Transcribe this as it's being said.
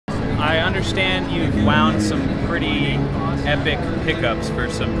I understand you've wound some pretty epic pickups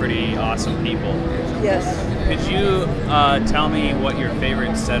for some pretty awesome people. Yes. Could you tell me what your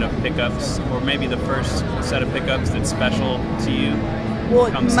favorite set of pickups, or maybe the first set of pickups that's special to you,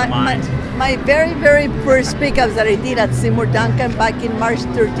 comes to mind? My very, very first pickups that I did at Seymour Duncan back in March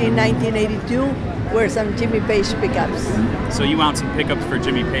 13, 1982 were some Jimmy Page pickups. So you wound some pickups for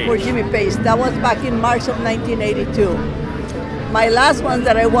Jimmy Page? For Jimmy Page. That was back in March of 1982. My last ones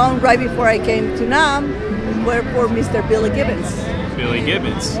that I wound right before I came to NAMM were for Mr. Billy Gibbons. Billy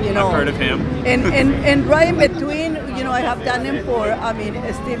Gibbons, I've heard of him. and right in between, I have done them for,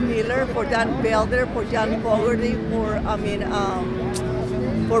 Steve Miller, for Dan Felder, for John Fogerty,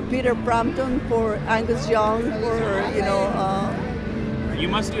 for Peter Frampton, for Angus Young, You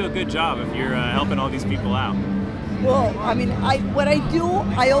must do a good job if you're helping all these people out. Well, what I do,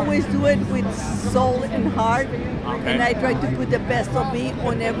 I always do it with soul and heart, and I try to put the best of me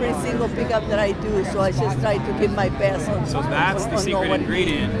on every single pickup that I do. So I just try to give my best. So that's the secret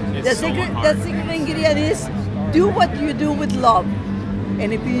ingredient. The secret ingredient is do what you do with love,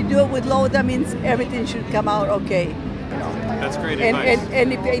 and if you do it with love, that means everything should come out okay. That's great advice.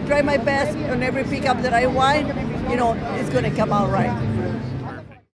 And if I try my best on every pickup that I wind, it's going to come out right.